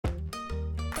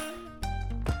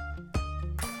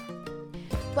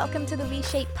Welcome to the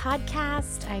Reshape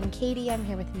podcast. I'm Katie. I'm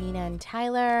here with Nina and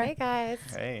Tyler. Hey, guys.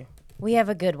 Hey. We have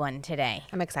a good one today.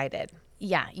 I'm excited.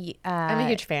 Yeah. I'm a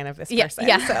huge fan of this yeah, person.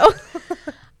 yeah. So.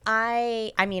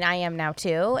 I am now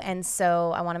too. And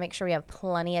so I want to make sure we have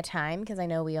plenty of time because I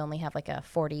know we only have like a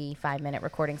 45-minute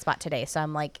recording spot today. So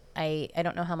I'm like, I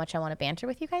don't know how much I want to banter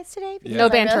with you guys today. Yeah. No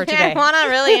banter today. I want to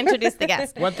really introduce the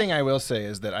guest. One thing I will say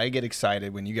is that I get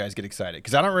excited when you guys get excited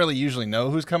because I don't really usually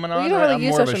know who's coming on. you don't right? really I'm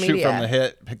use more of a social shoot media. from the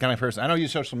hip kind of person. I don't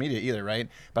use social media either, right?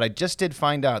 But I just did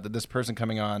find out that this person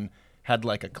coming on had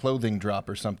like a clothing drop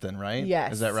or something, right?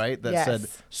 Yes. Is that right? That Yes. said,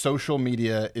 social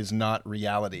media is not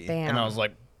reality. Bam. And I was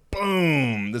like,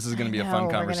 boom, this is going to be a fun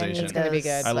conversation. It's gonna be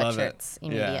good. I love it. Sweatshirts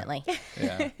immediately.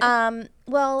 Yeah.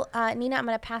 Well, Nina, I'm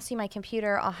going to pass you my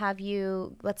computer. I'll have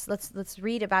you. Let's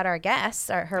read about our guests,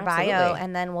 her bio, Absolutely.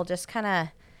 and then we'll just kind of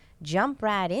jump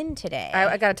right in today.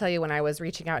 I got to tell you, when I was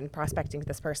reaching out and prospecting to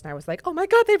this person, I was like, oh my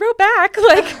God, they wrote back.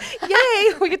 Like,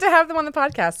 yay, we get to have them on the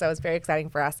podcast. So it's very exciting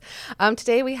for us.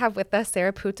 Today we have with us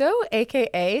Sarah Puto,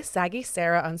 AKA Saggy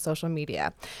Sarah on social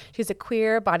media. She's a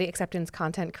queer body acceptance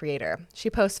content creator. She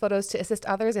posts photos to assist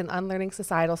others in unlearning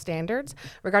societal standards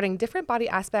regarding different body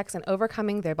aspects and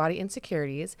overcoming their body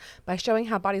insecurities by showing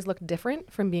how bodies look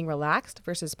different from being relaxed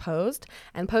versus posed,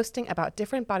 and posting about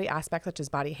different body aspects such as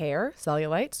body hair,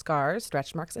 cellulite, scars,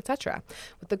 stretch marks, etc.,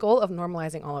 with the goal of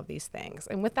normalizing all of these things.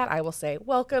 And with that, I will say,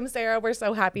 welcome, Sarah. We're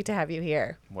so happy to have you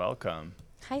here. Welcome.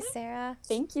 Hi, Sarah.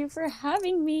 Thank you for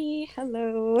having me.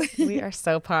 Hello. We are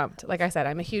so pumped. Like I said,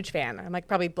 I'm a huge fan. I'm like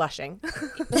probably blushing.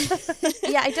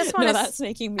 Yeah, I just want No, to. that's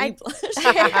making me blush.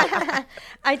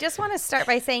 I just want to start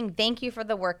by saying thank you for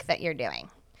the work that you're doing.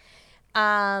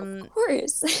 Of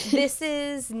course. This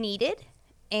is needed,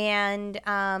 and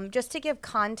just to give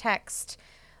context,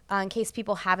 in case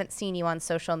people haven't seen you on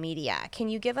social media, can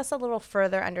you give us a little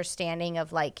further understanding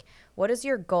of like what is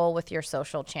your goal with your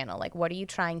social channel? Like, what are you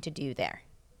trying to do there?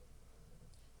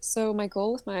 So my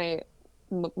goal with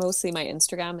mostly my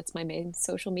Instagram, it's my main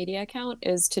social media account,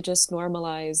 is to just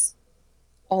normalize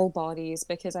all bodies,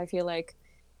 because I feel like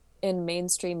in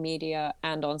mainstream media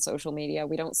and on social media,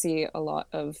 we don't see a lot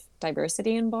of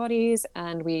diversity in bodies,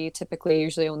 and we typically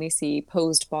usually only see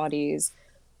posed bodies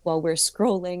while we're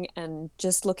scrolling and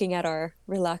just looking at our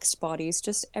relaxed bodies,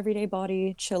 just everyday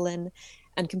body, chilling,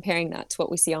 and comparing that to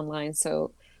what we see online.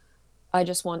 So I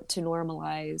just want to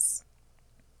normalize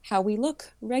how we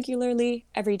look regularly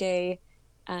every day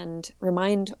and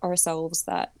remind ourselves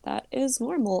that that is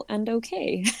normal and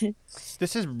okay.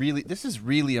 This is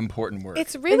really important work.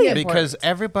 It's really important. Because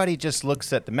everybody just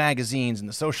looks at the magazines and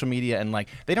the social media and like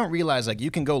they don't realize like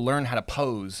you can go learn how to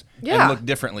pose Yeah. and look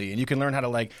differently, and you can learn how to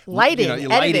like Lighting,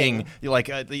 lighting, you like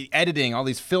the editing, all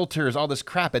these filters, all this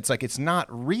crap. It's like it's not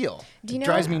real. It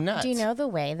drives me nuts. Do you know the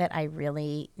way that I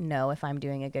really know if I'm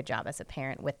doing a good job as a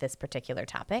parent with this particular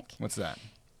topic? What's that?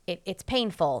 It's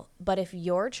painful, but if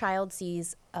your child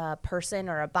sees a person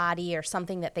or a body or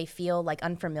something that they feel like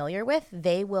unfamiliar with,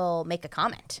 they will make a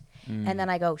comment. And then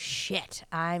I go, shit,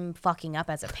 I'm fucking up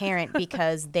as a parent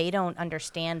because they don't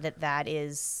understand that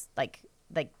is like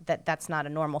that's not a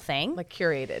normal thing. Like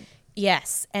curated.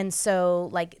 Yes. And so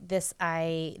like this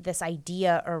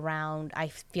idea around, I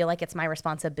feel like it's my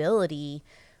responsibility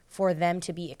for them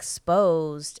to be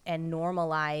exposed and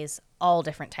normalize all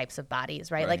different types of bodies,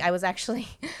 right? Like I was actually,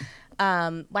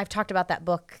 I've talked about that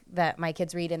book that my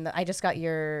kids read, and I just got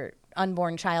your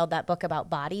unborn child, that book about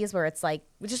bodies, where it's like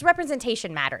just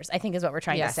representation matters, I think is what we're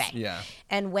trying Yes. to say. Yeah.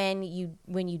 And when you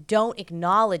don't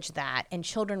acknowledge that and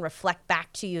children reflect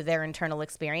back to you their internal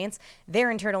experience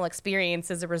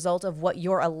is a result of what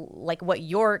you're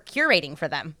curating for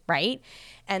them, right?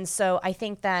 And so I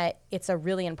think that it's a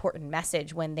really important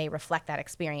message when they reflect that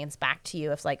experience back to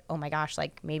you. It's like, oh my gosh,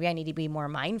 like maybe I need to be more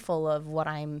mindful of what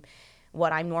I'm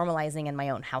normalizing in my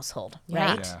own household,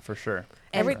 right? Yeah, for sure.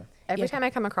 Every time I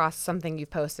come across something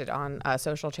you've posted on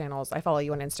social channels, I follow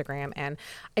you on Instagram, and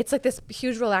it's like this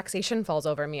huge relaxation falls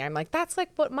over me. I'm like, that's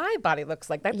like what my body looks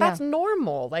like. That's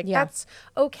normal. Like that's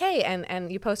okay. And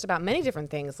you post about many different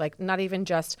things, like not even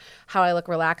just how I look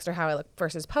relaxed or how I look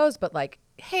versus posed, but like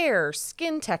hair,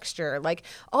 skin texture, like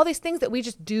all these things that we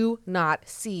just do not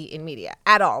see in media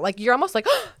at all. Like you're almost like,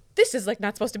 oh, this is like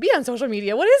not supposed to be on social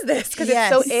media. What is this? Because it's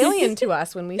so alien to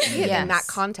us when we see it in that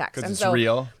context. Because And it's so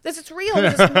real. it's real.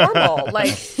 It's normal.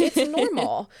 Like it's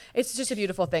normal. It's just a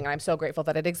beautiful thing. And I'm so grateful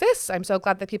that it exists. I'm so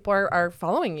glad that people are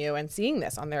following you and seeing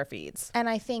this on their feeds. And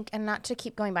I think, and not to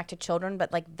keep going back to children,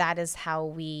 but like that is how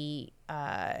we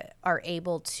are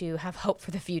able to have hope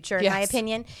for the future, in my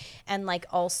opinion. And like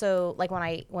also like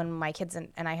when my kids and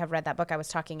I have read that book, I was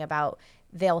talking about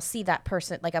they'll see that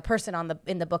person, like a person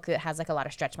in the book that has like a lot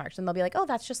of stretch marks, and they'll be like, oh,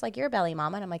 that's just like your belly,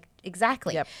 mama. And I'm like,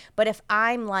 exactly. Yep. But if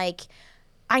I'm like,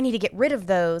 I need to get rid of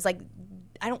those, like,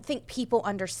 I don't think people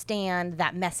understand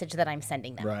that message that I'm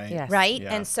sending them. Right. Yes. Right.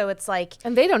 Yeah. And so it's like,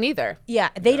 And they don't either. yeah,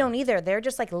 they don't either. They're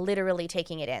just like literally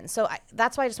taking it in. So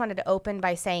that's why I just wanted to open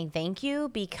by saying thank you,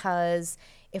 because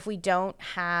if we don't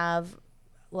have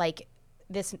like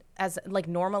this as like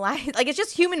normalized, like it's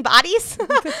just human bodies. So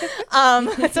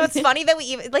it's funny that we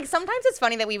even like sometimes it's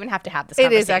funny that we even have to have this It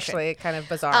conversation. is actually kind of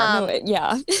bizarre. No,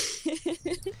 yeah.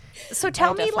 So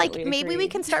tell me, like, definitely maybe we agree.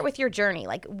 can start with your journey.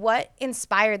 Like, what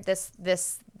inspired this?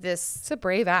 It's a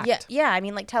brave act. Yeah. I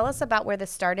mean, like, tell us about where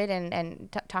this started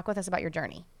and talk with us about your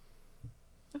journey.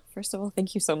 First of all,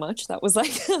 thank you so much. That was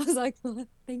like, I was like,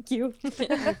 thank you.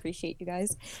 I appreciate you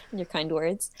guys and your kind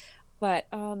words. But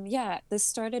yeah, this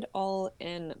started all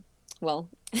in, well,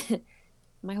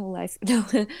 my whole life.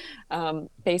 No,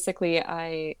 basically,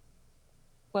 I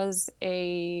was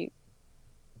a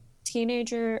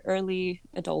teenager, early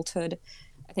adulthood.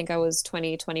 I think I was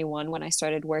 20, 21 when I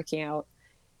started working out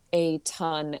a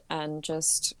ton and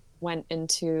just went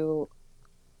into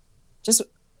just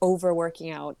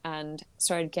overworking out and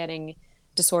started getting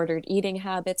disordered eating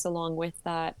habits along with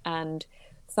that, and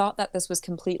thought that this was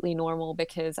completely normal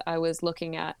because I was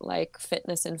looking at like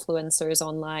fitness influencers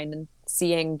online and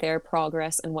seeing their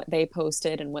progress and what they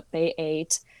posted and what they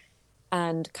ate,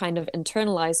 and kind of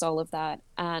internalized all of that,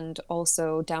 and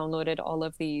also downloaded all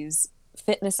of these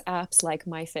fitness apps like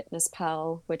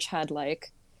MyFitnessPal, which had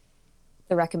like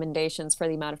the recommendations for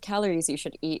the amount of calories you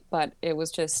should eat, but it was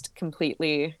just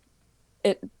completely,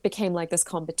 it became like this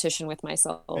competition with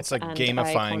myself. It's like and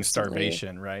gamifying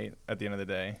starvation, right? At the end of the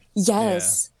day.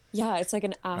 Yes. Yeah, it's like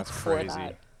an app That's for crazy.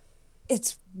 that.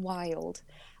 It's wild.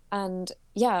 And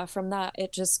yeah, from that,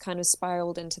 it just kind of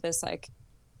spiraled into this like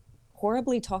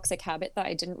horribly toxic habit that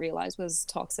I didn't realize was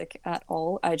toxic at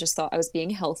all. I just thought I was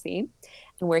being healthy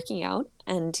and working out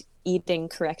and eating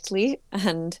correctly.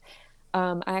 And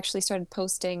I actually started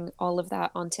posting all of that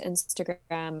onto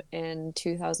Instagram in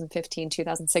 2015,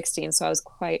 2016. So I was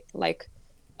quite like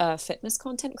a fitness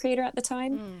content creator at the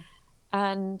time.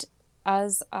 And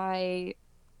as I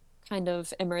kind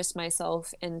of immersed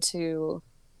myself into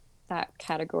that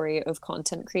category of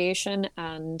content creation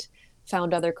and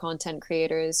found other content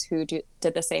creators who did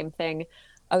the same thing,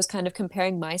 I was kind of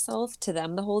comparing myself to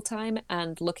them the whole time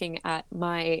and looking at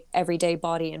my everyday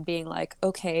body and being like,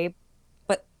 okay,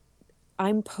 but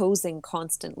I'm posing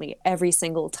constantly every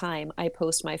single time I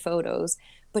post my photos,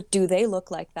 but do they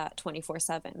look like that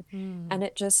 24/7? And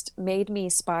it just made me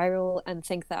spiral and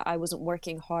think that I wasn't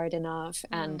working hard enough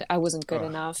and I wasn't good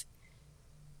enough.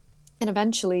 And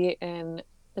eventually in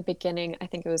the beginning, I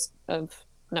think it was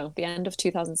the end of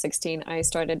 2016, I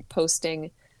started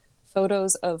posting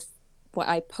photos of what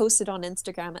I posted on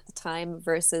Instagram at the time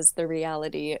versus the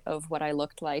reality of what I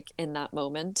looked like in that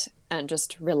moment, and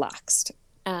just relaxed.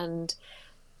 And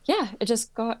yeah, it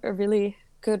just got a really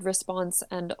good response.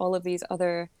 And all of these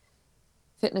other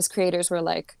fitness creators were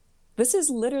like, this is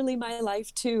literally my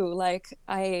life too. Like,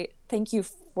 I thank you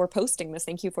for posting this.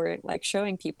 Thank you for like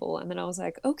showing people. And then I was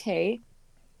like, okay,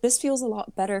 this feels a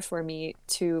lot better for me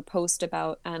to post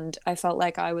about. And I felt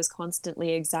like I was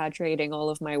constantly exaggerating all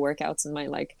of my workouts and my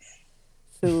like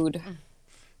food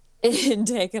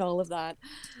intake and all of that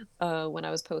when I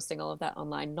was posting all of that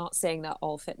online. Not saying that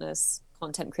all fitness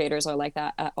content creators are like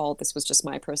that at all. This was just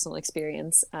my personal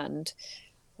experience and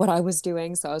what I was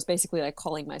doing. So I was basically like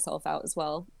calling myself out as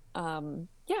well.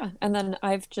 Yeah. And then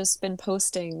I've just been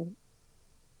posting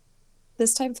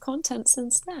this type of content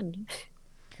since then.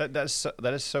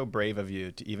 That is so brave of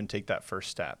you to even take that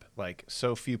first step. Like,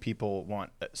 so few people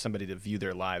want somebody to view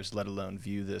their lives, let alone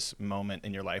view this moment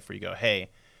in your life where you go,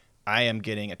 hey, I am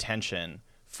getting attention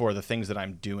for the things that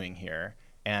I'm doing here.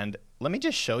 And let me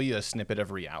just show you a snippet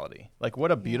of reality. Like, what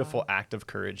a beautiful act of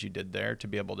courage you did there to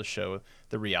be able to show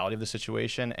the reality of the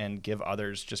situation and give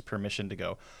others just permission to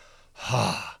go,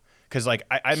 ah. Because like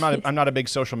I'm not a big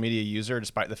social media user,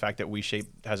 despite the fact that WeShape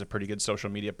has a pretty good social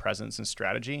media presence and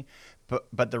strategy.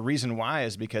 But the reason why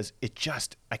is because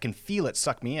I can feel it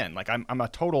suck me in. Like I'm a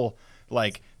total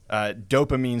like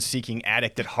dopamine seeking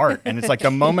addict at heart. And it's like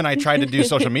the moment I tried to do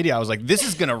social media, I was like, this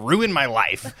is gonna ruin my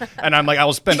life. And I'm like, I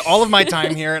will spend all of my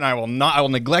time here, and I will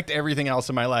neglect everything else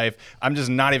in my life. I'm just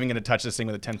not even gonna touch this thing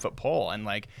with a 10-foot pole. And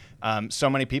like so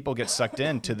many people get sucked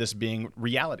into this being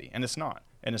reality, and it's not.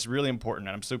 And it's really important,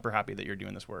 and I'm super happy that you're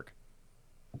doing this work.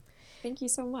 Thank you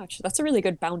so much. That's a really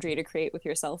good boundary to create with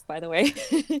yourself, by the way.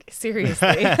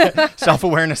 Seriously.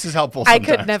 Self-awareness is helpful I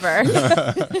sometimes. could never.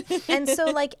 And so,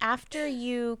 like, after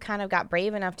you kind of got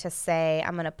brave enough to say,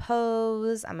 I'm going to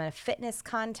pose, I'm going to fitness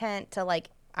content, to like,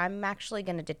 I'm actually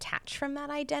going to detach from that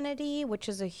identity, which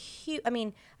is a huge, I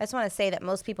mean, I just want to say that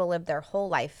most people live their whole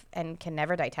life and can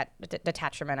never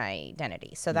detach from an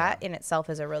identity. So that in itself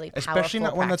is a really powerful Especially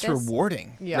not one that's practice.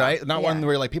 rewarding, Yeah. right? Not one Yeah.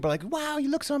 where like people are like, wow, you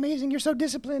look so amazing. You're so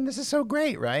disciplined. This is so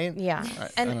great, right? Yeah.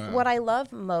 And what I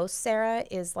love most, Sarah,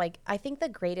 is like, I think the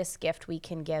greatest gift we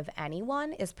can give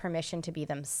anyone is permission to be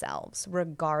themselves,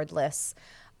 regardless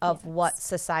of what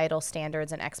societal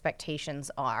standards and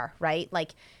expectations are, right?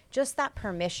 Like, just that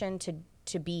permission to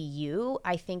be you,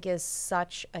 I think, is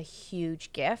such a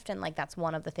huge gift. And like, that's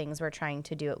one of the things we're trying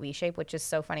to do at WeShape, which is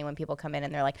so funny when people come in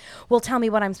and they're like, well, tell me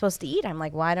what I'm supposed to eat. I'm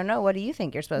like, well, I don't know. What do you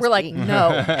think you're supposed We're to like, eat?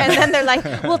 no. And then they're like,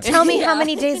 well, tell me how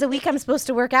many days a week I'm supposed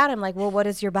to work out. I'm like, well, what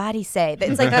does your body say?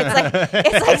 It's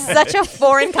like such a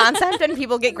foreign concept, and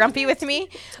people get grumpy with me.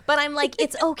 But I'm like,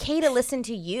 it's okay to listen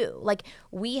to you. Like,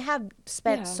 we have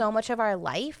spent so much of our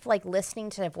life like listening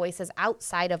to voices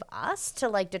outside of us to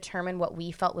like determine what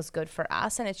we felt was good for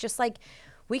us. And it's just like,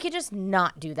 we could just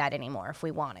not do that anymore if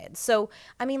we wanted. So,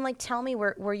 I mean, like, tell me,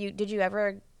 did you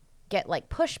ever get like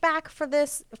pushback for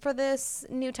this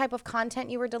new type of content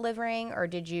you were delivering, or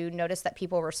did you notice that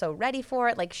people were so ready for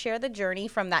it? Like, share the journey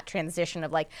from that transition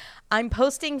of like, I'm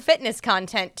posting fitness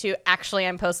content to actually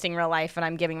I'm posting real life and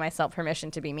I'm giving myself permission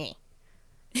to be me.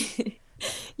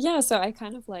 Yeah, so I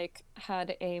kind of like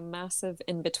had a massive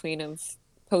in between of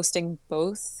posting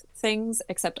both things,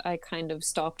 except I kind of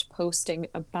stopped posting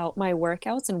about my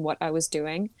workouts and what I was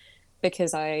doing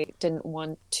because I didn't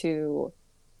want to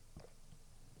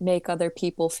make other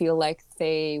people feel like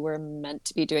they were meant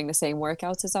to be doing the same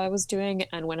workouts as I was doing.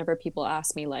 And whenever people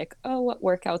ask me like, oh, what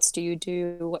workouts do you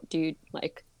do? What do you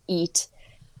like eat?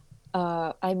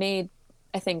 I made,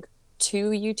 I think,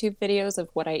 2 YouTube videos of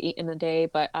what I eat in a day,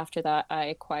 but after that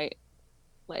I quite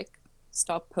like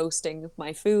stopped posting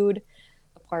my food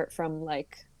apart from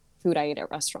like food I eat at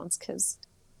restaurants because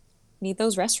need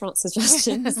those restaurant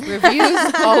suggestions.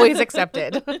 Reviews always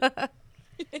accepted.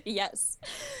 Yes.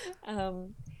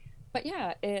 But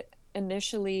yeah, it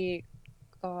initially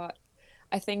got,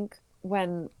 I think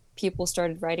when people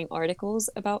started writing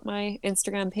articles about my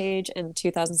Instagram page in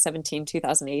 2017,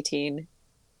 2018,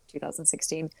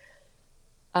 2016,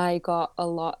 I got a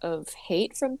lot of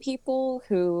hate from people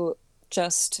who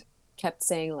just kept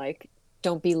saying like,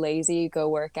 don't be lazy, go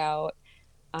work out,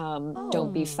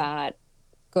 don't be fat,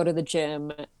 go to the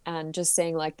gym, and just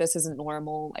saying like, this isn't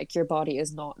normal, like your body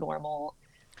is not normal.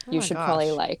 You my should probably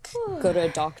gosh. like go to a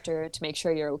doctor to make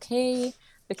sure you're okay.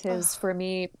 Because for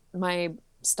me, my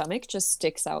stomach just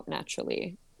sticks out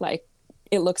naturally. Like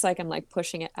it looks like I'm like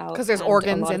pushing it out. Because there's and a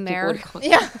organs lot of in people there. would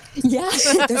Yeah.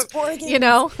 yeah, there's organs. You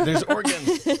know? There's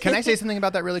organs. Can I say something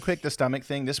about that really quick? The stomach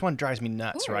thing. This one drives me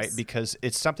nuts, course. right? Because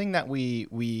it's something that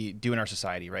we do in our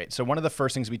society, right? So one of the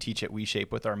first things we teach at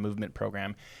WeShape with our movement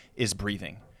program is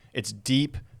breathing. It's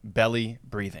deep belly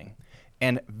breathing.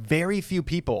 And very few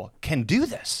people can do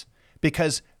this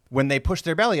because when they push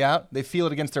their belly out, they feel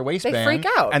it against their waistband.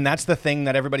 freak out. And that's the thing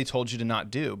that everybody told you to not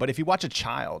do. But if you watch a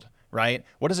child, right?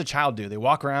 What does a child do? They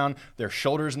walk around, their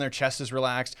shoulders and their chest is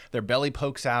relaxed, their belly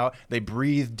pokes out, they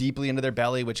breathe deeply into their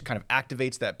belly, which kind of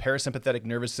activates that parasympathetic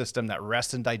nervous system, that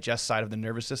rest and digest side of the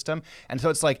nervous system. And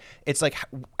so it's like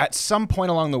at some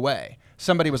point along the way,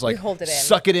 somebody was like, hold it in.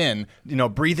 suck it in,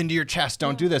 breathe into your chest,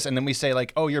 don't do this. And then we say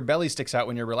like, oh, your belly sticks out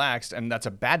when you're relaxed, and that's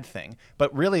a bad thing.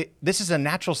 But really, this is a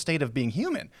natural state of being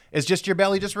human. It's just your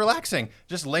belly just relaxing,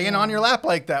 just laying on your lap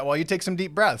like that while you take some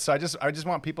deep breaths. So I just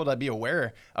want people to be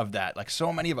aware of that. Like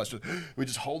so many of us, we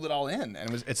just hold it all in,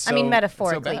 and it's so. I mean, it's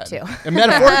metaphorically, so too. And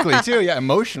metaphorically too, yeah,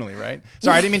 emotionally, right?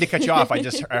 Sorry, I didn't mean to cut you off. I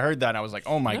heard that, and I was like,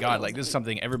 oh my god, like this is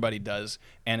something everybody does,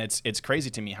 and it's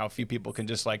crazy to me how few people can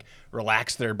just like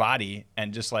relax their body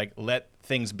and just like let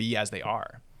things be as they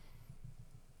are.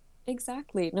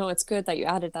 Exactly. No, it's good that you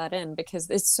added that in because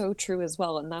it's so true as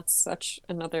well. And that's such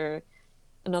another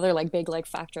like big like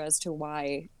factor as to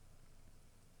why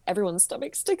everyone's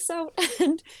stomach sticks out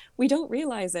and we don't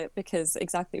realize it because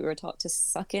exactly we were taught to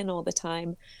suck in all the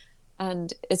time.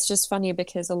 And it's just funny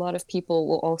because a lot of people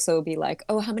will also be like,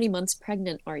 oh, how many months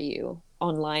pregnant are you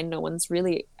online? No one's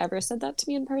really ever said that to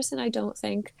me in person, I don't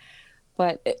think.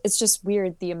 But it's just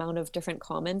weird the amount of different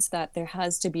comments that there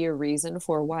has to be a reason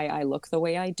for why I look the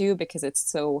way I do because it's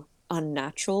so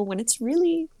unnatural when it's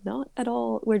really not at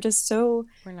all. We're just so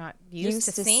We're not used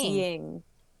to seeing.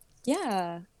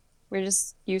 Yeah. We're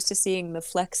just used to seeing the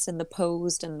flexed and the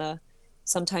posed and the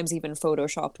sometimes even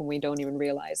photoshopped when we don't even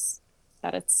realize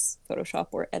that it's Photoshop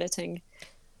or editing.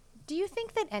 Do you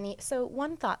think that so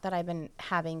one thought that I've been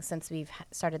having since we've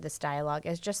started this dialogue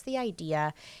is just the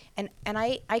idea, and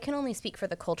I can only speak for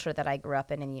the culture that I grew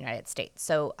up in the United States,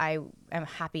 so I am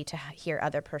happy to hear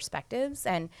other perspectives,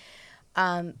 and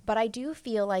but I do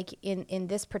feel like in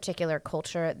this particular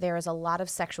culture, there is a lot of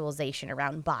sexualization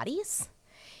around bodies.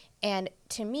 And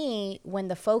to me, when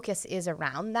the focus is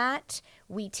around that,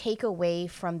 we take away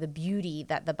from the beauty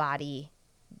that the body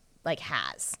like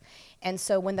has. And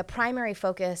so when the primary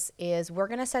focus is we're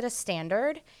going to set a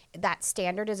standard, that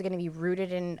standard is going to be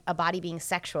rooted in a body being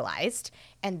sexualized,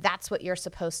 and that's what you're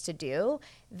supposed to do.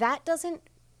 That doesn't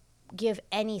give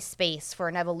any space for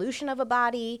an evolution of a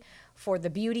body, for the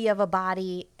beauty of a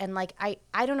body. And like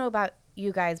I don't know about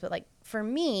you guys, but like for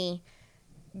me,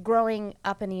 growing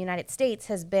up in the United States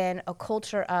has been a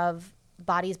culture of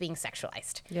bodies being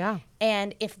sexualized. Yeah.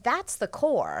 And if that's the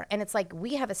core, and it's like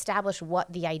we have established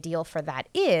what the ideal for that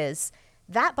is,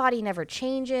 that body never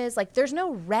changes. Like there's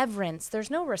no reverence, there's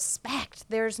no respect,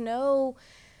 there's no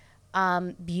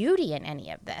beauty in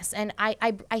any of this. And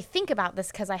I think about this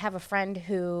because I have a friend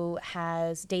who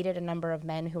has dated a number of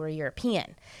men who are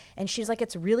European. And she's like,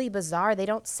 it's really bizarre. They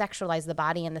don't sexualize the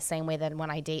body in the same way that when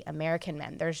I date American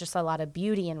men. There's just a lot of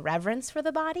beauty and reverence for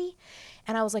the body.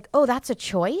 And I was like, oh, that's a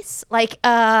choice? Like,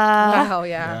 Wow,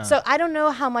 yeah. So I don't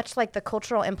know how much like the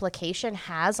cultural implication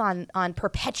has on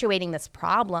perpetuating this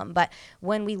problem. But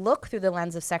when we look through the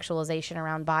lens of sexualization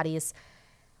around bodies,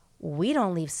 we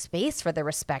don't leave space for the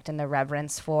respect and the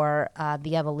reverence for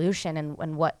the evolution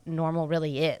and what normal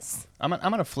really is. I'm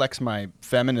gonna flex my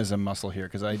feminism muscle here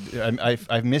because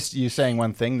I've missed you saying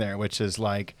one thing there, which is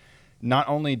like, not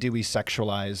only do we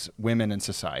sexualize women in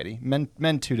society,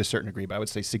 men too to a certain degree, but I would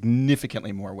say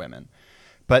significantly more women.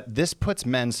 But this puts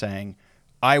men saying,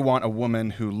 I want a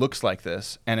woman who looks like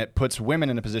this, and it puts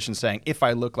women in a position saying, if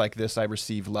I look like this, I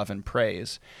receive love and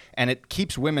praise, and it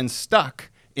keeps women stuck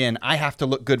in I have to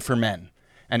look good for men,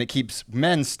 and it keeps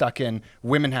men stuck in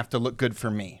women have to look good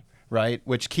for me, right?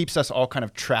 Which keeps us all kind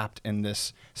of trapped in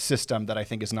this system that I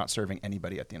think is not serving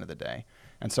anybody at the end of the day.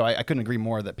 And so I couldn't agree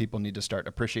more that people need to start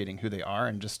appreciating who they are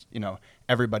and just,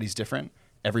 everybody's different,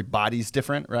 everybody's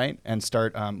different, right? And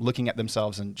start looking at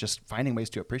themselves and just finding ways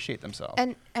to appreciate themselves.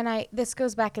 And this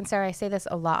goes back, and Sarah, I say this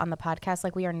a lot on the podcast,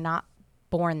 like we are not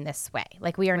born this way.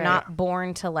 Like we are not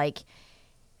born to like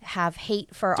have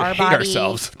hate for our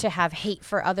bodies, to have hate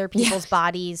for other people's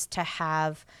bodies, to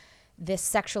have this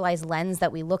sexualized lens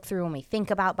that we look through when we think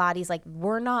about bodies. Like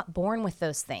we're not born with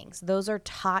those things. Those are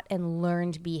taught and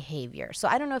learned behavior. So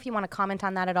I don't know if you want to comment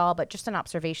on that at all, but just an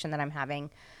observation that I'm having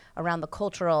around the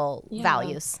cultural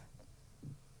values.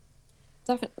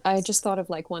 Definitely. I just thought of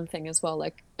like one thing as well,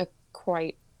 like a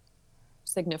quite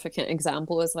significant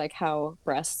example is like how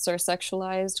breasts are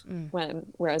sexualized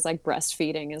whereas like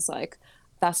breastfeeding is like,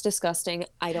 that's disgusting.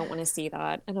 I don't want to see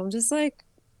that. And I'm just like,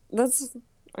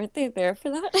 aren't they there for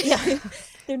that? Yeah.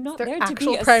 They're not Their there to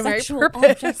actual be a primary sexual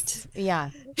purpose. object. Yeah.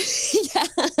 Yeah.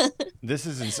 This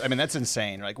is, that's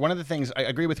insane. Like one of the things, I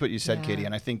agree with what you said, Katie,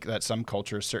 and I think that some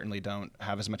cultures certainly don't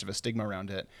have as much of a stigma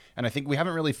around it. And I think we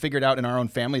haven't really figured out in our own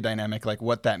family dynamic, like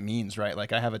what that means, right?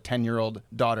 Like I have a 10-year-old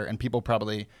daughter and people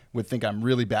probably would think I'm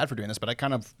really bad for doing this, but I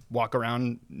kind of walk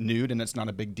around nude and it's not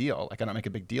a big deal. Like I don't make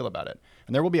a big deal about it.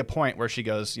 And there will be a point where she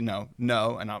goes, no,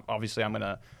 and obviously I'm going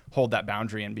to hold that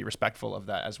boundary and be respectful of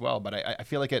that as well. But I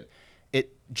feel like it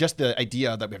just the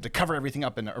idea that we have to cover everything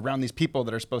up and around these people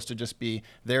that are supposed to just be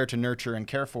there to nurture and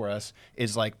care for us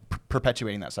is like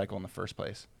perpetuating that cycle in the first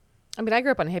place. I mean, I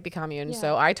grew up on a hippie commune,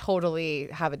 so I totally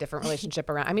have a different relationship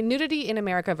around. I mean, nudity in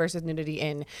America versus nudity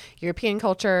in European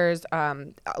cultures,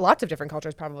 lots of different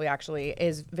cultures probably actually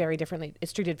is very differently.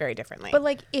 It's treated very differently. But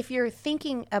like, if you're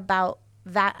thinking about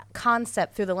that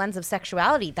concept through the lens of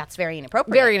sexuality, that's very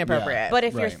inappropriate. Very inappropriate. Yeah. But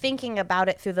if you're thinking about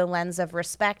it through the lens of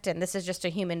respect, and this is just a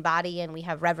human body, and we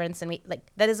have reverence, and we like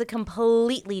that is a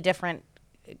completely different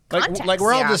context. Like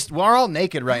we're all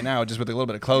naked right now, just with a little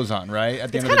bit of clothes on, right?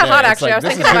 At the It's end of kind the of day, hot, it's actually. like, I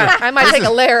was thinking I might take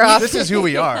a layer off. This is who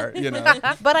we are, you know.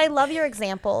 But I love your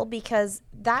example because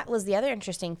that was the other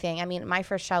interesting thing. I mean, my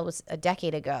first child was a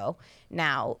decade ago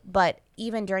now, but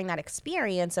even during that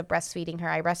experience of breastfeeding her,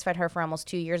 I breastfed her for almost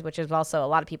 2 years, which is also a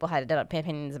lot of people had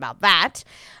opinions about that.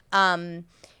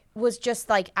 Was just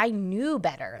like, I knew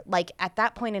better. Like at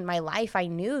that point in my life, I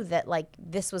knew that like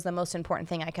this was the most important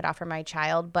thing I could offer my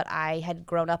child, but I had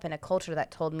grown up in a culture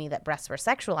that told me that breasts were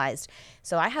sexualized.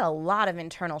 So I had a lot of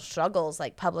internal struggles,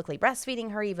 like publicly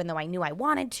breastfeeding her, even though I knew I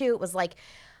wanted to. It was like,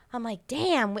 I'm like,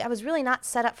 damn, I was really not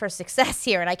set up for success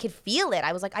here. And I could feel it.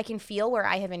 I was like, I can feel where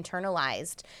I have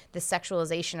internalized the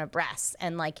sexualization of breasts.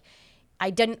 And like,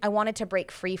 I wanted to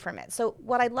break free from it. So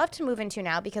what I'd love to move into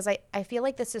now, because I feel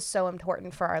like this is so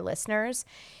important for our listeners,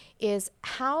 is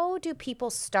how do people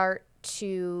start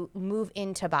to move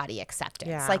into body acceptance?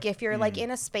 Yeah. Like if you're like in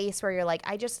a space where you're like,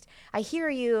 I hear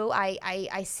you,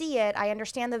 I see it, I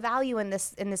understand the value in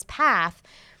this path,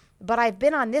 but I've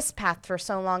been on this path for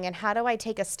so long, and how do I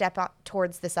take a step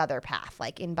towards this other path,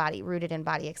 like rooted in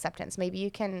body acceptance? Maybe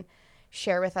you can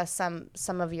share with us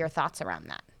some of your thoughts around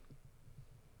that.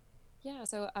 Yeah,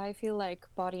 so I feel like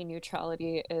body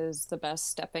neutrality is the best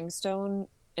stepping stone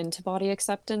into body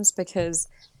acceptance, because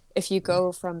if you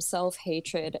go from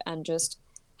self-hatred and just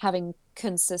having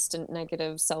consistent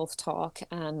negative self-talk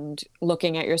and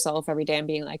looking at yourself every day and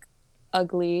being like,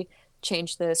 ugly,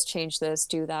 change this,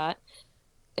 do that.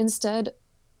 Instead,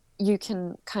 you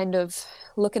can kind of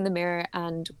look in the mirror,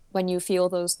 and when you feel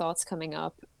those thoughts coming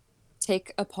up,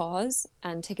 take a pause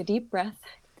and take a deep breath.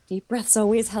 Deep breaths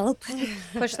always help.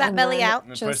 Push that belly out.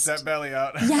 Push that belly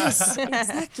out. Yes,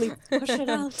 exactly. Push it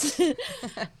out.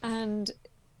 And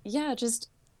yeah, just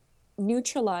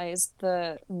neutralize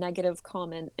the negative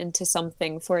comment into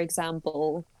something. For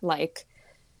example, like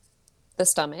the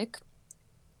stomach.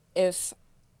 If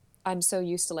I'm so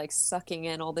used to like sucking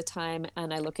in all the time,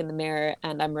 and I look in the mirror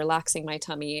and I'm relaxing my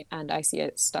tummy and I see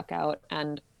it stuck out,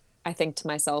 and I think to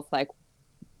myself like,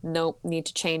 nope, need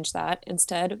to change that.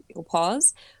 Instead, you'll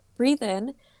pause, breathe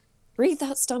in, breathe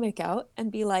that stomach out,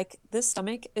 and be like, this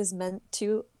stomach is meant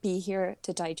to be here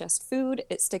to digest food.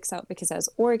 It sticks out because it has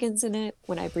organs in it.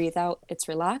 When I breathe out, it's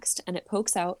relaxed and it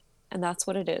pokes out, and that's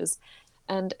what it is.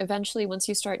 And eventually, once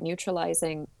you start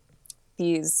neutralizing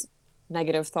these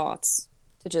negative thoughts,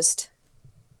 to just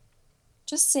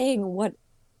saying what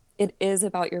it is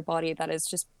about your body that is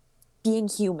just being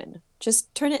human.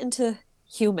 Just turn it into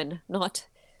human, not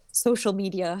social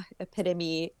media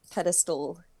epitome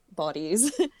pedestal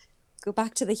bodies. Go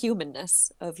back to the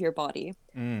humanness of your body.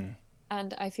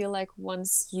 And I feel like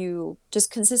once you just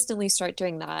consistently start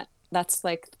doing that, that's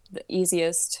like the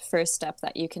easiest first step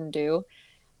that you can do.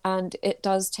 And it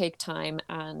does take time,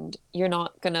 and you're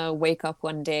not gonna wake up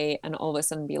one day and all of a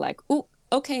sudden be like, oh,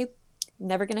 okay,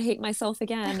 never gonna hate myself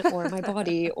again, or my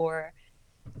body, or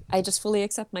I just fully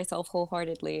accept myself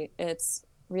wholeheartedly. It's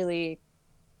really,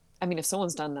 I mean, if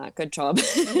someone's done that, good job.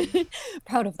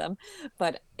 Proud of them.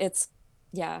 But it's,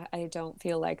 yeah, I don't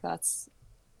feel like that's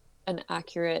an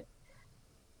accurate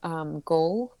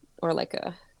goal, or like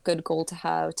a good goal to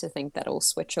have, to think that it'll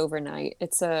switch overnight.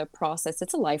 It's a process.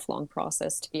 It's a lifelong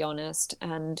process, to be honest.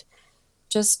 And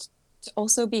just to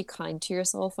also be kind to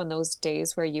yourself on those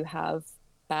days where you have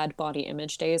bad body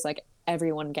image days. Like,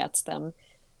 everyone gets them.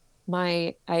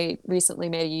 I recently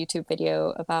made a YouTube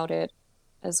video about it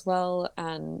as well,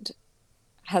 and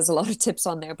has a lot of tips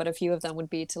on there, but a few of them would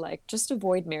be to like just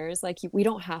avoid mirrors. Like, we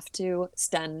don't have to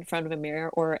stand in front of a mirror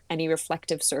or any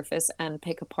reflective surface and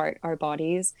pick apart our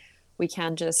bodies. We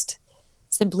can just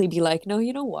simply be like, no,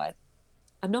 you know what?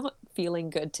 I'm not feeling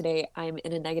good today. I'm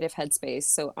in a negative headspace,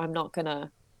 so I'm not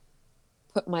gonna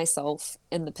put myself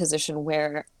in the position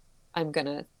where I'm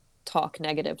gonna talk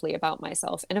negatively about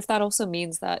myself. And if that also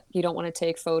means that you don't want to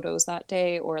take photos that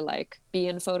day or like be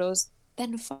in photos,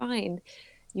 then fine.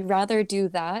 You rather do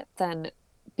that than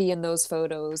be in those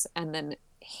photos and then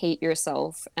hate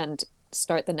yourself and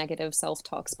start the negative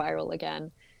self-talk spiral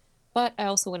again. But I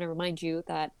also want to remind you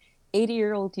that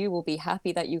 80-year-old you will be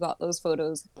happy that you got those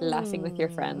photos laughing with your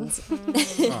friends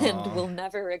and will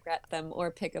never regret them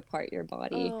or pick apart your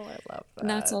body. Oh, I love that. And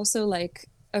that's also like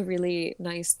a really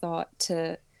nice thought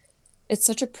to, it's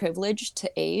such a privilege to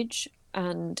age.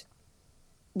 And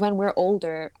when we're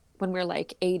older, when we're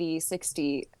like 80,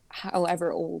 60,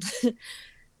 however old,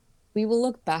 we will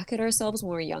look back at ourselves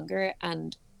when we're younger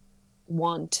and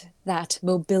want that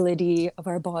mobility of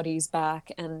our bodies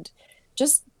back, and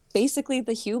just basically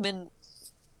the humanness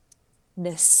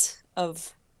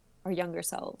of our younger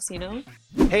selves, you know?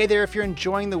 Hey there, if you're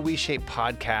enjoying the WeShape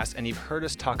podcast and you've heard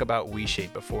us talk about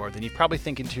WeShape before, then you're probably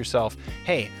thinking to yourself,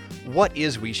 hey, what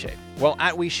is WeShape? Well,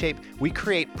 at WeShape, we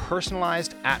create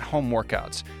personalized at-home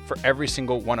workouts for every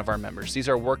single one of our members. These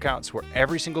are workouts where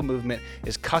every single movement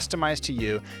is customized to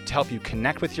you to help you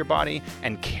connect with your body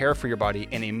and care for your body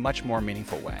in a much more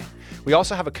meaningful way. We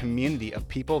also have a community of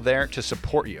people there to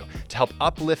support you, to help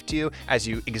uplift you as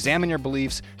you examine your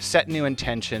beliefs, set new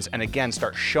intentions, and again,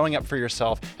 start showing up for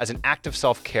yourself as an act of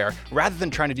self-care rather than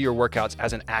trying to do your workouts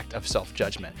as an act of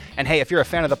self-judgment. And hey, if you're a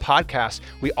fan of the podcast,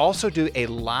 we also do a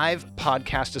live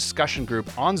podcast discussion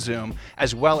group on Zoom,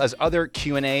 as well as other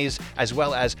Q&As, as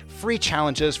well as free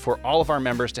challenges for all of our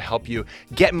members to help you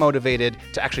get motivated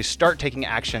to actually start taking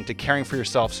action to caring for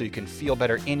yourself so you can feel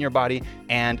better in your body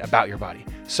and about your body.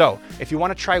 So if you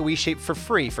want to try WeShape for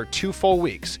free for 2 full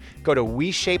weeks, go to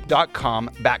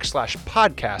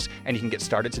WeShape.com/podcast and you can get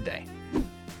started today.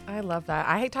 I love that.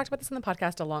 I talked about this in the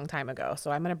podcast a long time ago, so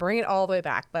I'm going to bring it all the way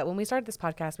back. But when we started this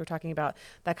podcast, we were talking about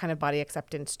that kind of body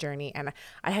acceptance journey. And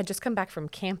I had just come back from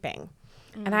camping.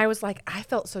 And I was like, I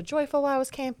felt so joyful while I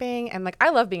was camping. And like,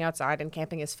 I love being outside and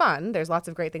camping is fun. There's lots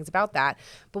of great things about that.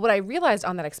 But what I realized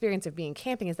on that experience of being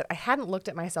camping is that I hadn't looked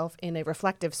at myself in a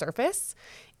reflective surface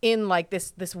in like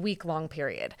this week-long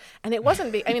period. And it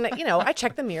wasn't, I mean, like, you know, I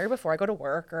check the mirror before I go to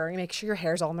work, or you make sure your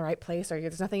hair's all in the right place, or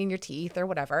there's nothing in your teeth or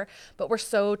whatever. But we're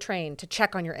so trained to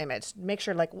check on your image, make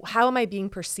sure like, how am I being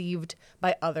perceived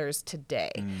by others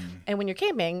today? And when you're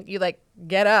camping, you like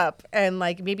get up and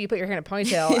like maybe you put your hair in a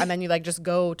ponytail and then you like just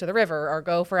go to the river or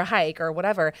go for a hike or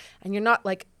whatever. And you're not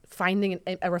like finding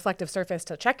a reflective surface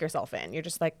to check yourself in. You're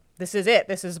just like, this is it.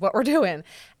 This is what we're doing.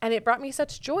 And it brought me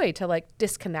such joy to like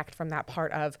disconnect from that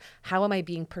part of how am I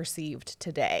being perceived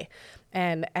today?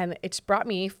 And it's brought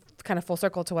me kind of full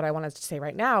circle to what I wanted to say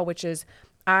right now, which is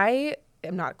I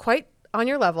am not quite on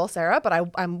your level, Sarah, but I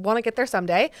want to get there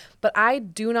someday. But I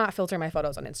do not filter my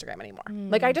photos on Instagram anymore.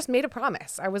 Like I just made a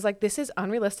promise. I was like, this is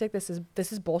unrealistic. This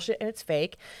is bullshit and it's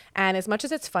fake. And as much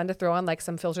as it's fun to throw on like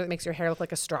some filter that makes your hair look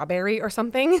like a strawberry or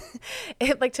something,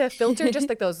 it like to filter just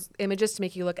like those images to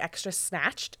make you look extra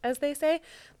snatched, as they say,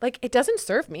 like it doesn't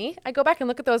serve me. I go back and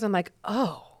look at those and I'm like,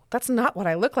 oh, that's not what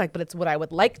I look like, but it's what I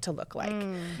would like to look like.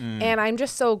 And I'm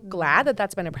just so glad that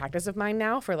that's been a practice of mine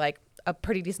now for like a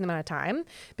pretty decent amount of time,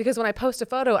 because when I post a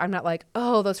photo, I'm not like,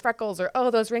 oh, those freckles or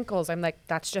oh, those wrinkles. I'm like,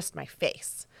 that's just my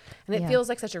face. And it feels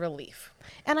like such a relief.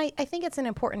 And I think it's an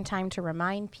important time to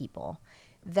remind people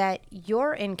that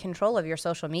you're in control of your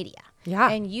social media. Yeah.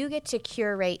 And you get to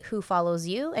curate who follows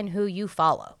you and who you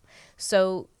follow.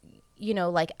 So, you know,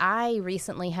 like I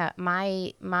recently have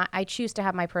I choose to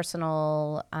have my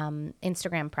personal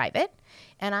Instagram private.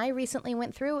 And I recently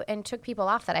went through and took people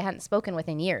off that I hadn't spoken with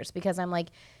in years, because I'm like,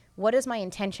 what is my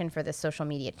intention for this social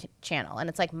media channel? And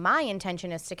it's like, my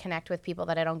intention is to connect with people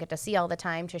that I don't get to see all the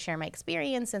time, to share my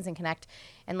experiences and connect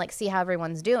and like see how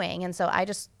everyone's doing. And so I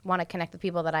just want to connect with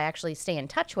people that I actually stay in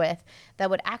touch with that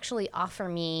would actually offer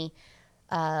me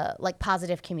like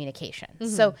positive communication.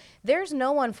 So there's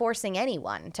no one forcing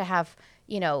anyone to have,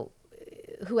 you know,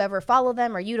 whoever follow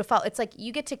them or you to follow. It's like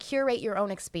you get to curate your own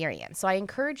experience. So I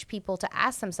encourage people to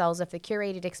ask themselves if the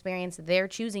curated experience they're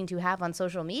choosing to have on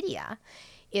social media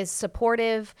is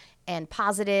supportive and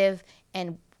positive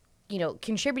and, you know,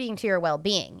 contributing to your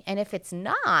well-being. And if it's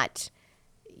not,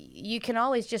 you can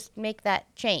always just make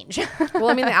that change. Well,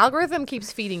 I mean, the algorithm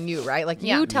keeps feeding you, right? Like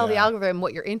you tell the algorithm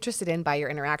what you're interested in by your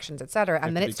interactions, et cetera,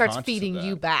 and then it starts feeding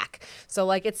you back. So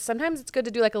like sometimes it's good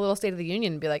to do like a little State of the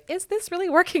Union and be like, is this really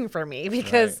working for me?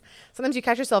 Because sometimes you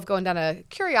catch yourself going down a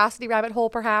curiosity rabbit hole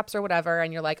perhaps or whatever,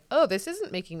 and you're like, oh, this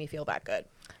isn't making me feel that good.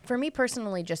 For me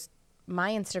personally, just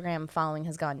my Instagram following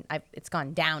has it's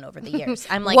gone down over the years.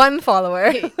 I'm like, one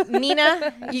follower.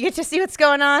 Nina, you get to see what's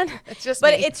going on. It's just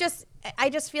but me. it's just, I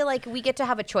just feel like we get to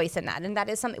have a choice in that. And that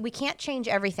is something, we can't change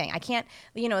everything. I can't,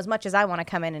 you know, as much as I want to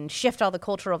come in and shift all the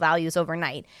cultural values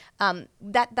overnight,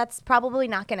 that's probably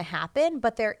not going to happen.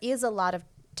 But there is a lot of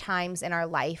times in our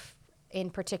life, in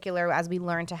particular, as we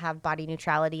learn to have body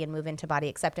neutrality and move into body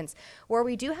acceptance, where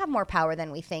we do have more power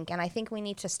than we think. And I think we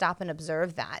need to stop and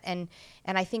observe that. And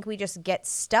I think we just get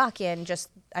stuck in just,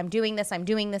 I'm doing this,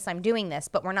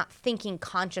 but we're not thinking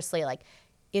consciously like,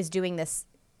 is doing this,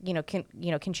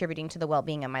 contributing to the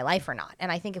well-being of my life or not?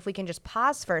 And I think if we can just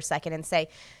pause for a second and say,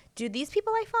 do these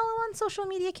people I follow on social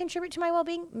media contribute to my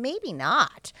well-being? Maybe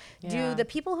not. Yeah. Do the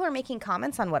people who are making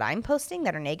comments on what I'm posting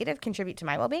that are negative contribute to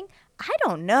my well-being? I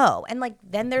don't know. And like,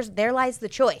 then there lies the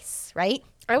choice, right?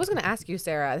 I was going to ask you,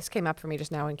 Sarah, this came up for me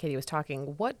just now when Katie was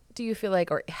talking. What do you feel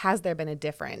like, or has there been a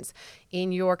difference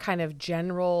in your kind of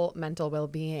general mental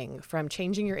well-being from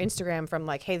changing your Instagram from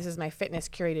like, hey, this is my fitness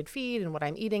curated feed and what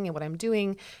I'm eating and what I'm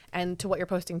doing, and to what you're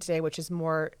posting today, which is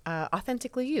more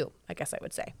authentically you, I guess I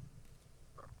would say?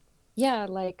 Yeah,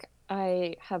 like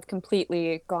I have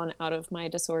completely gone out of my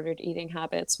disordered eating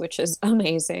habits, which is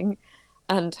amazing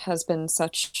and has been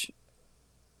such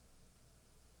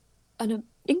an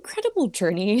incredible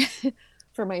journey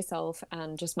for myself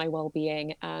and just my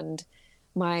well-being. And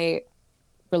my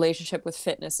relationship with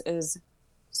fitness is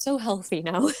so healthy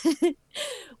now.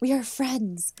 We are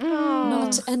friends,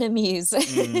 not enemies.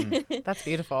 That's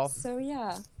beautiful. So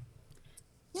yeah,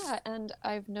 and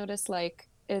I've noticed like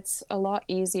it's a lot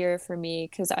easier for me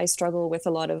because I struggle with a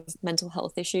lot of mental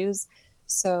health issues.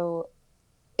 So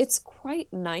it's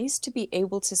quite nice to be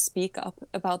able to speak up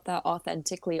about that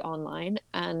authentically online.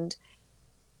 And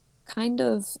kind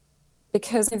of,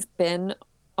 because I've been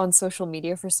on social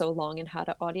media for so long and had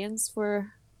an audience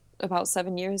for about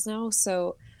 7 years now,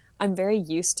 so I'm very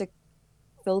used to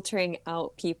filtering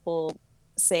out people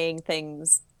saying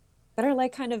things that are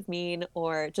like kind of mean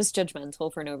or just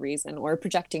judgmental for no reason or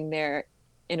projecting their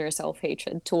inner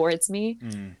self-hatred towards me.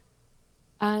 Mm.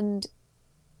 And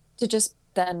to just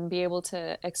then be able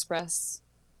to express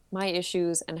my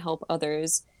issues and help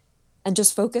others and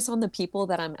just focus on the people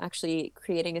that I'm actually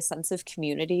creating a sense of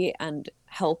community and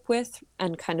help with,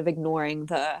 and kind of ignoring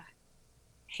the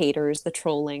haters, the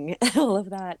trolling, and all of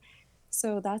that.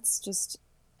 So that's just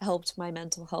helped my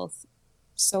mental health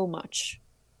so much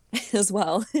as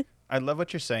well. I love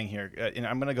what you're saying here. And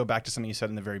I'm going to go back to something you said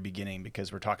in the very beginning,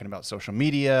 because we're talking about social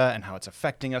media and how it's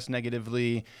affecting us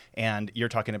negatively. And you're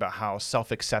talking about how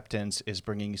self-acceptance is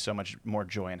bringing you so much more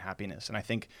joy and happiness. And I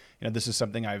think, this is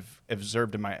something I've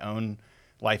observed in my own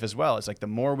life as well. It's like the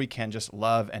more we can just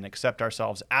love and accept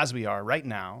ourselves as we are right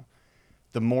now,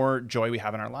 the more joy we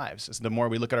have in our lives. It's the more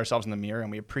we look at ourselves in the mirror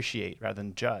and we appreciate rather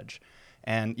than judge.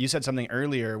 And you said something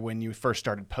earlier when you first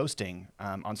started posting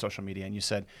on social media, and you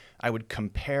said, I would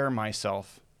compare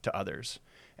myself to others.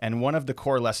 And one of the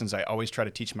core lessons I always try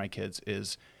to teach my kids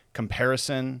is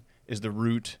comparison is the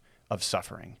root of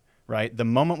suffering, right? The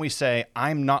moment we say,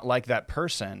 I'm not like that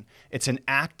person, it's an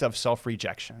act of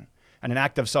self-rejection. And an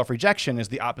act of self-rejection is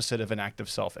the opposite of an act of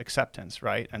self-acceptance,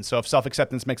 right? And so if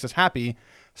self-acceptance makes us happy,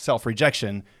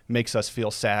 self-rejection makes us feel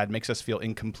sad, makes us feel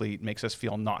incomplete, makes us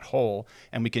feel not whole,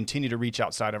 and we continue to reach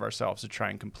outside of ourselves to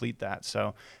try and complete that.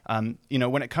 So,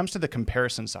 when it comes to the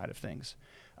comparison side of things,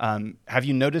 have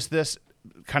you noticed this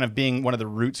kind of being one of the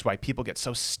roots why people get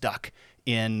so stuck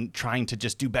in trying to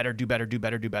just do better, do better, do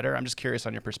better, do better? I'm just curious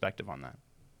on your perspective on that.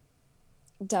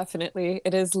 Definitely.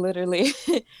 It is literally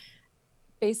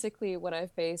basically what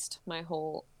I've based my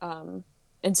whole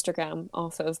Instagram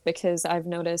off of, because I've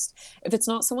noticed if it's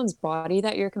not someone's body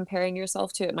that you're comparing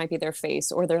yourself to, it might be their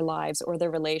face or their lives or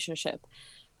their relationship.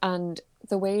 And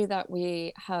the way that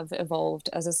we have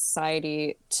evolved as a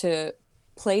society to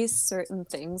place certain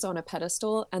things on a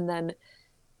pedestal and then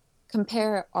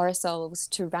compare ourselves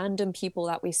to random people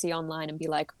that we see online and be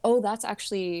like, oh, that's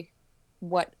actually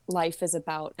what life is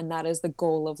about. And that is the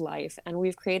goal of life. And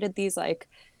we've created these like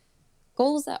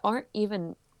goals that aren't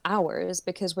even ours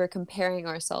because we're comparing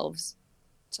ourselves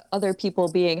to other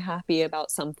people being happy about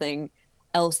something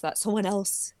else that someone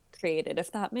else created,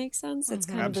 if that makes sense. It's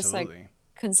kind of this like Absolutely.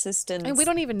 consistent, And we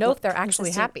don't even know if they're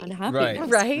actually happy. unhappiness.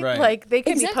 Right? Right. Like they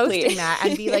could Exactly. be posting that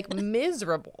and be like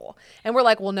miserable. And we're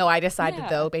like, well, no, I decided Yeah.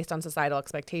 though, based on societal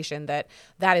expectation, that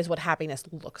is what happiness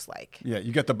looks like. Yeah,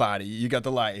 you got the body, you got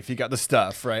the life, you got the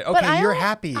stuff, right? But Okay, you're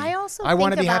happy. I also I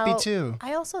want to think be happy about- too.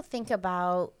 I also think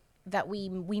about that we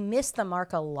miss the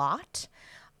mark a lot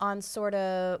on sort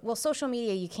of, well, social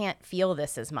media, you can't feel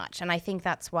this as much. And I think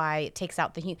that's why it takes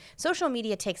out social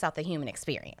media takes out the human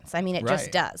experience. I mean, it just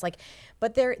Right. does. Like,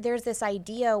 but there's this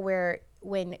idea where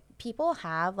when people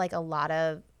have like a lot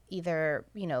of either,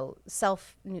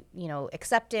 self,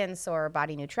 acceptance or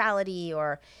body neutrality,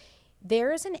 or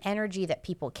there's an energy that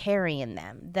people carry in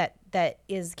them that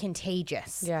is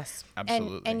contagious. Yes.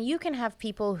 Absolutely. And you can have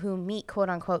people who meet quote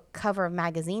unquote cover of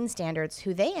magazine standards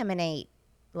who they emanate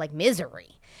like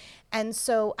misery. And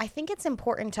so I think it's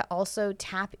important to also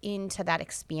tap into that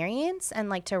experience and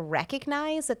like to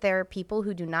recognize that there are people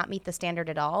who do not meet the standard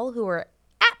at all who are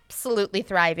absolutely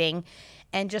thriving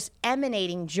and just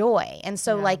emanating joy. And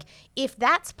so like if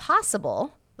that's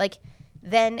possible, like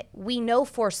then we know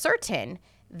for certain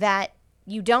that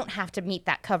you don't have to meet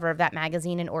that cover of that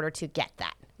magazine in order to get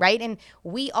that, right? And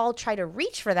we all try to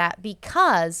reach for that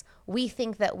because we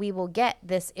think that we will get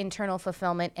this internal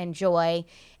fulfillment and joy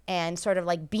and sort of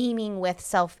like beaming with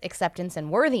self-acceptance and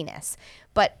worthiness.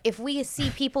 But if we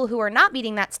see people who are not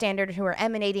meeting that standard, who are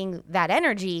emanating that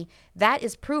energy, that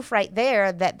is proof right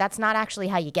there that that's not actually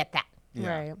how you get that.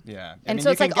 Yeah. Right. Yeah. And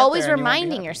so it's like always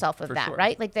reminding yourself of that,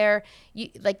 right? Like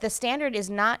like the standard is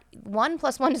not 1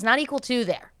 + 1 is not equal to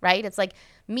there, right? It's like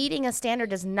meeting a standard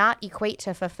does not equate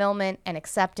to fulfillment and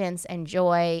acceptance and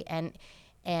joy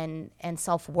and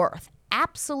self-worth.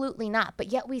 Absolutely not. But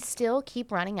yet we still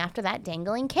keep running after that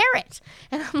dangling carrot.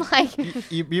 And I'm like,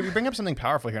 You bring up something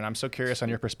powerful here, and I'm so curious on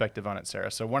your perspective on it,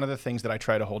 Sarah. So one of the things that I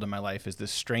try to hold in my life is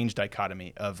this strange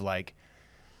dichotomy of like,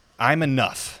 I'm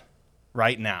enough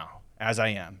right now as I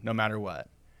am, no matter what.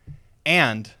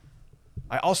 And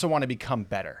I also want to become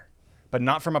better, but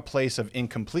not from a place of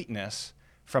incompleteness,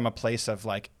 from a place of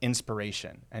like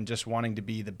inspiration and just wanting to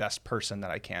be the best person that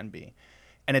I can be.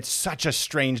 And it's such a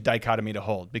strange dichotomy to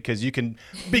hold, because you can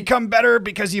become better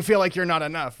because you feel like you're not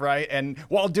enough, right? And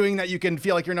while doing that, you can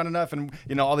feel like you're not enough, and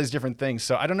all these different things.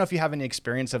 So I don't know if you have any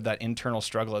experience of that internal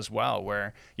struggle as well,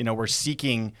 where we're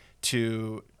seeking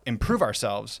to improve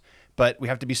ourselves, but we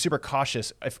have to be super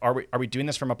cautious. Are we doing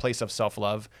this from a place of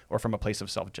self-love or from a place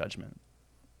of self-judgment?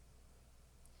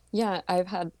 Yeah, I've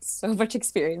had so much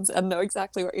experience and know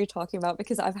exactly what you're talking about,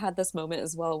 because I've had this moment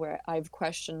as well where I've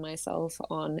questioned myself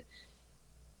on,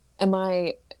 am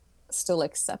I still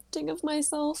accepting of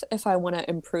myself if I want to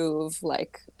improve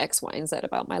like X, Y, and Z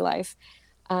about my life?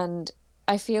 And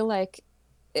I feel like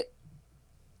it,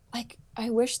 like, I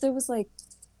wish there was like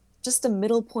just a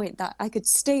middle point that I could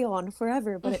stay on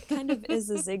forever, but it kind of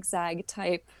is a zigzag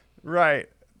type Right.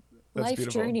 That's life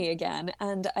beautiful. journey again.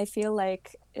 And I feel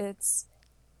like it's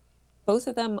both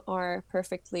of them are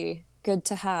perfectly good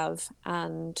to have.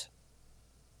 And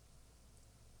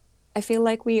I feel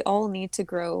like we all need to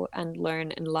grow and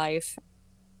learn in life.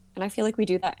 And I feel like we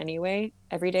do that anyway,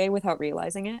 every day without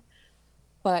realizing it.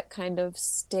 But kind of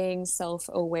staying self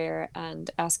aware and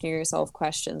asking yourself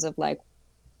questions of like,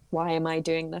 why am I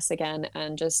doing this again?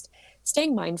 And just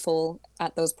staying mindful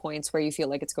at those points where you feel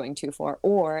like it's going too far.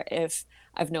 Or if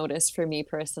I've noticed for me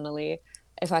personally,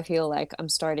 if I feel like I'm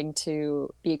starting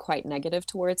to be quite negative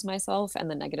towards myself and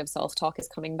the negative self talk is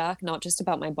coming back, not just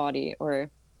about my body or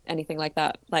anything like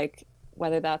that, like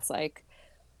whether that's like,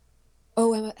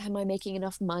 oh, am I making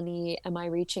enough money? Am I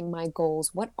reaching my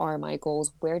goals? What are my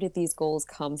goals? Where did these goals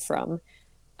come from?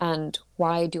 And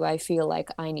why do I feel like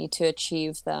I need to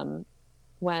achieve them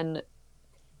when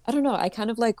I don't know, I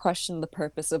kind of like question the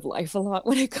purpose of life a lot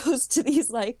when it goes to these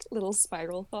like little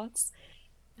spiral thoughts.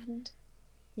 And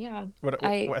yeah, What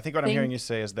I I think what I'm hearing think you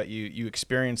say is that you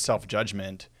experience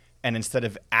self-judgment, and instead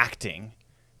of acting,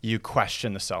 you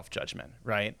question the self-judgment,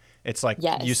 right? It's like you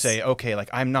yes. say, okay,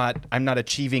 like I'm not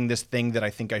achieving this thing that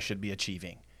I think I should be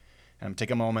achieving. And I'm gonna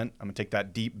take a moment. I'm gonna take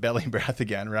that deep belly breath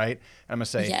again, right? And I'm gonna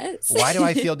say, Yes. why do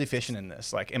I feel deficient in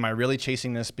this? Like, am I really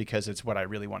chasing this because it's what I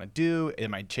really want to do?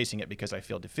 Am I chasing it because I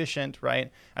feel deficient,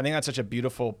 right? I think that's such a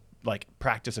beautiful like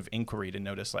practice of inquiry to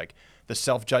notice like the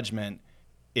self-judgment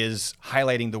is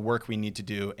highlighting the work we need to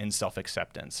do in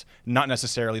self-acceptance, not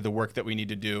necessarily the work that we need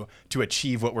to do to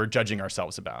achieve what we're judging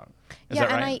ourselves about. Is Yeah,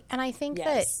 that right? and I think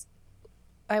that Yes.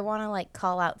 I want to like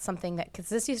call out something that, because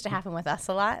this used to happen with us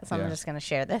a lot, so I'm Yeah. just going to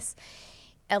share this.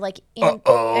 Like in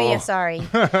oh yeah, Uh-oh. sorry.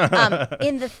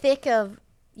 In the thick of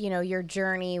your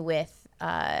journey with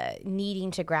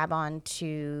needing to grab on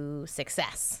to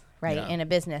success, right? Yeah. In a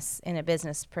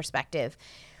business perspective,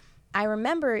 I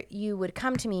remember you would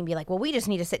come to me and be like, well, we just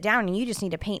need to sit down and you just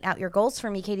need to paint out your goals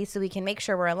for me, Katie, so we can make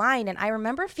sure we're aligned. And I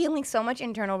remember feeling so much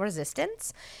internal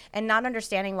resistance and not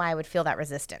understanding why I would feel that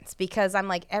resistance, because I'm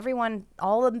like, everyone,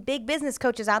 all the big business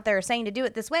coaches out there are saying to do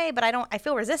it this way, but I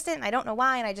feel resistant and I don't know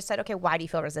why. And I just said, okay, why do you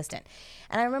feel resistant?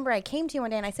 And I remember I came to you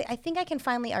one day and I said, I think I can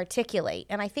finally articulate.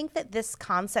 And I think that this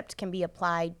concept can be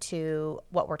applied to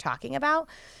what we're talking about,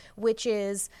 which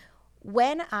is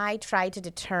when I try to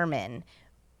determine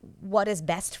what is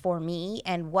best for me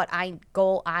and what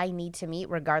goal I need to meet,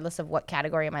 regardless of what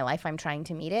category of my life I'm trying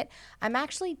to meet it, I'm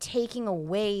actually taking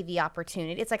away the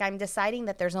opportunity. It's like I'm deciding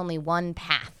that there's only one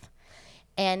path.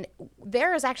 And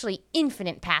there is actually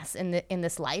infinite paths in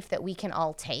this life that we can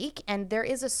all take. And there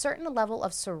is a certain level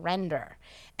of surrender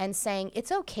and saying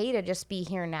it's okay to just be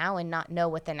here now and not know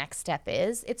what the next step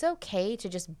is. It's okay to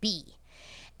just be.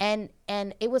 And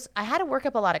it was, I had to work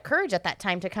up a lot of courage at that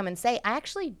time to come and say, I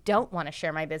actually don't want to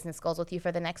share my business goals with you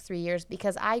for the next 3 years,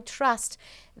 because I trust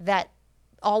that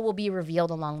all will be revealed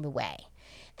along the way.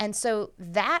 And so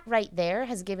that right there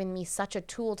has given me such a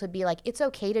tool to be like, it's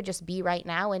okay to just be right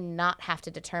now and not have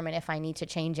to determine if I need to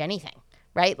change anything,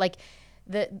 right? Like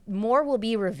the more will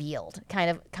be revealed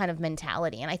kind of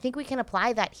mentality. And I think we can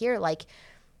apply that here. Like,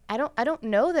 I don't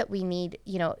know that we need,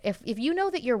 if you know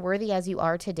that you're worthy as you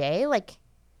are today, like,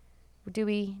 do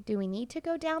we need to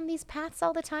go down these paths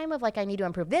all the time of like, I need to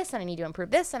improve this and I need to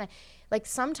improve this, and like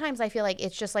sometimes I feel like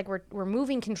it's just like we're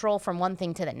moving control from one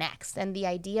thing to the next, and the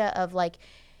idea of like,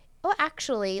 oh,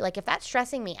 actually, like if that's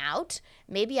stressing me out,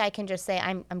 maybe I can just say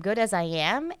I'm good as I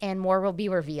am and more will be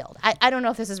revealed. I don't know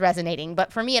if this is resonating,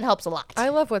 but for me it helps a lot. I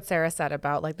love what Sarah said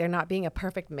about like there not being a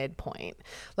perfect midpoint.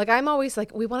 Like I'm always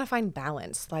like, we want to find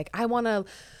balance. Like I want to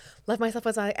love myself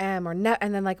as I am, or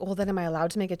and then like, well, then am I allowed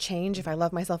to make a change if I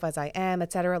love myself as I am,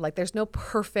 etc. Like, there's no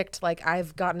perfect, like,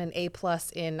 I've gotten an A+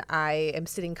 in I am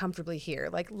sitting comfortably here.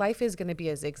 Like, life is going to be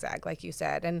a zigzag, like you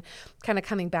said, and kind of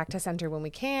coming back to center when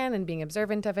we can and being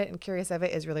observant of it and curious of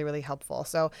it is really, really helpful.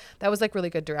 So that was like really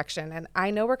good direction. And I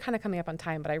know we're kind of coming up on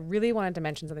time, but I really wanted to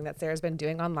mention something that Sarah's been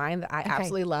doing online that I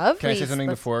absolutely love. Can I say something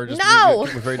before? No,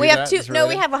 before you we do have that?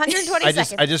 we have 120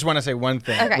 seconds. I just want to say one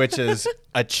thing, Okay. which is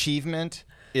achievement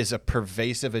is a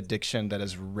pervasive addiction that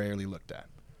is rarely looked at.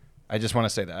 I just want to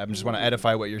say that. I just want to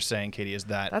edify what you're saying, Katie, is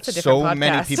that That's a different so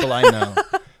many podcast. people I know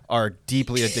are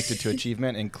deeply addicted to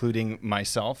achievement, including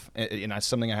myself. And that's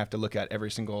something I have to look at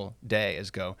every single day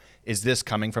is this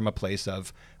coming from a place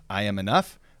of I am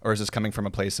enough? Or is this coming from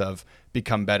a place of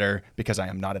become better because I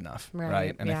am not enough,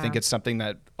 right? And I think it's something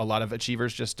that a lot of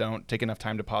achievers just don't take enough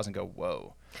time to pause and go,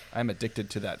 whoa, I'm addicted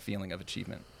to that feeling of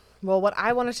achievement. Well, what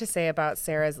I wanted to say about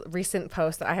Sarah's recent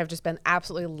post that I have just been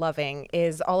absolutely loving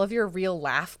is all of your real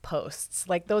laugh posts.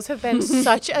 Like, those have been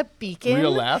such a beacon. Real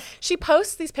laugh? She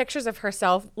posts these pictures of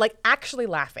herself, like, actually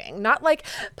laughing, not like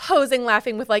posing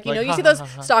laughing with, like, you know, you see those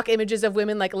stock images of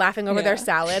women, like, laughing over their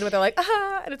salad where they're like,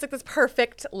 ah, and it's like this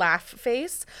perfect laugh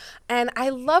face. And I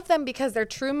love them because they're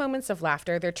true moments of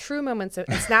laughter. They're true moments of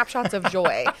and snapshots of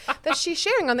joy that she's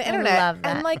sharing on the internet. love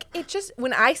that. And, like, it just,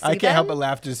 when I see I can't them, help but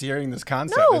laugh just hearing this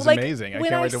concept. no, It's like, amazing. I when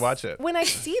can't wait to watch it. When I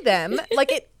see them, like,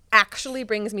 it actually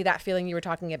brings me that feeling you were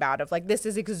talking about of like, this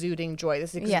is exuding joy,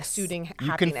 this is exuding You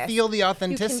happiness. can feel the You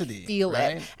authenticity. can feel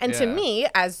right? it. And to me,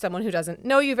 as someone who doesn't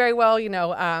know you very well, you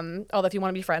know, although if you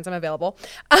want to be friends, I'm available.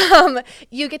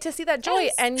 You get to see that joy,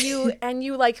 and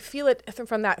you like feel it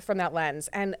from that lens.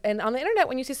 And on the internet,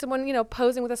 when you see someone, you know,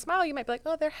 posing with a smile, you might be like,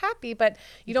 oh, they're happy, but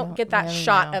you don't get that really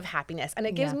shot know. of happiness. And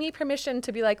it gives me permission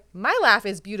to be like, my laugh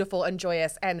is beautiful and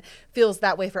joyous and feels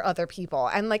that way for other people.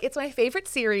 And like, it's my favorite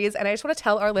series. And I just want to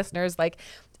tell our listeners, like,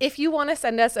 if you want to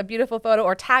send us a beautiful photo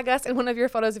or tag us in one of your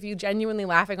photos, if you genuinely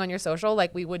laughing on your social,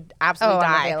 like, we would absolutely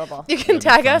I'm die. available. You can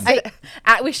tag us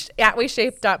at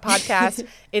WeShape.podcast.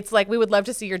 It's like, we would love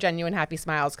to see your genuine happy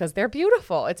smiles because they're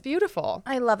beautiful. It's beautiful.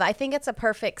 I love it. I think it's a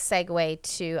perfect segue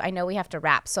to, I know we have to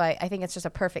wrap, so I think it's just a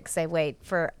perfect segue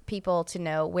for people to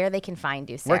know where they can find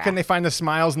you, Sarah. Where can they find the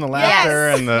smiles and the laughter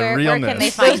and the Where realness? can they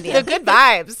find you? The good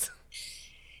vibes.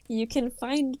 You can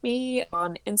find me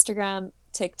on Instagram,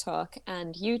 TikTok,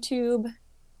 and YouTube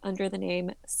under the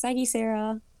name Saggy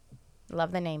Sarah.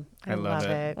 Love the name. I love it. it.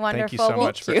 Thank you Wonderful. so Well,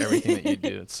 much for everything that you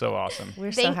do. It's so awesome.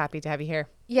 We're so Thank- happy to have you here.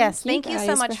 Yes, Thank thank you you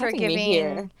so guys much for for having me here.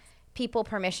 giving people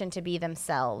permission to be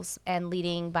themselves and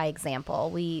leading by example.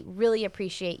 We really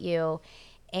appreciate you,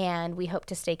 and we hope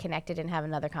to stay connected and have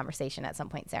another conversation at some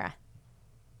point, Sarah.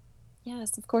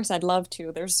 Yes, of course, I'd love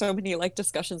to. There's so many like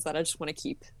discussions that I just want to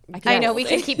keep. I know all we day.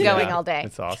 can keep going Yeah, all day.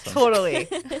 It's awesome. Totally.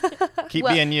 Keep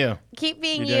Well, being you. Keep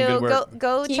being You're doing you. good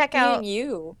Go work. Keep check being out.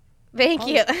 you. Thank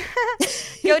you.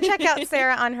 Go check out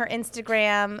Sarah on her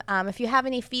Instagram. If you have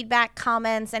any feedback,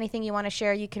 comments, anything you want to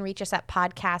share, you can reach us at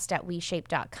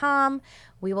podcast@WeShape.com.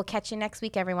 We will catch you next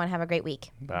week, everyone. Have a great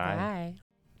week. Bye. Bye.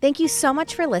 Thank you so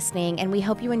much for listening, and we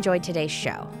hope you enjoyed today's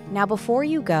show. Now, before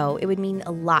you go, it would mean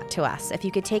a lot to us if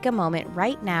you could take a moment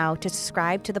right now to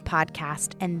subscribe to the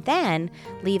podcast and then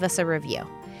leave us a review.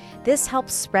 This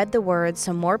helps spread the word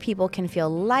so more people can feel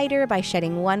lighter by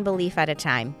shedding one belief at a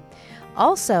time.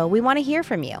 Also, we want to hear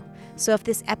from you. So if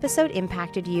this episode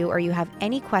impacted you or you have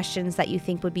any questions that you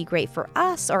think would be great for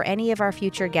us or any of our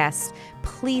future guests,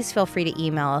 please feel free to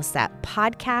email us at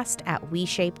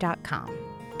podcast@WeShape.com.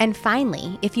 And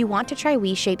finally, if you want to try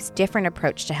WeShape's different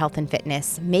approach to health and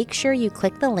fitness, make sure you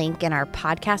click the link in our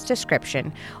podcast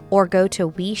description or go to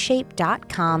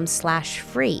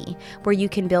WeShape.com/free, where you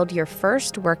can build your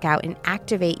first workout and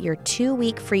activate your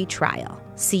 2-week free trial.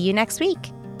 See you next week.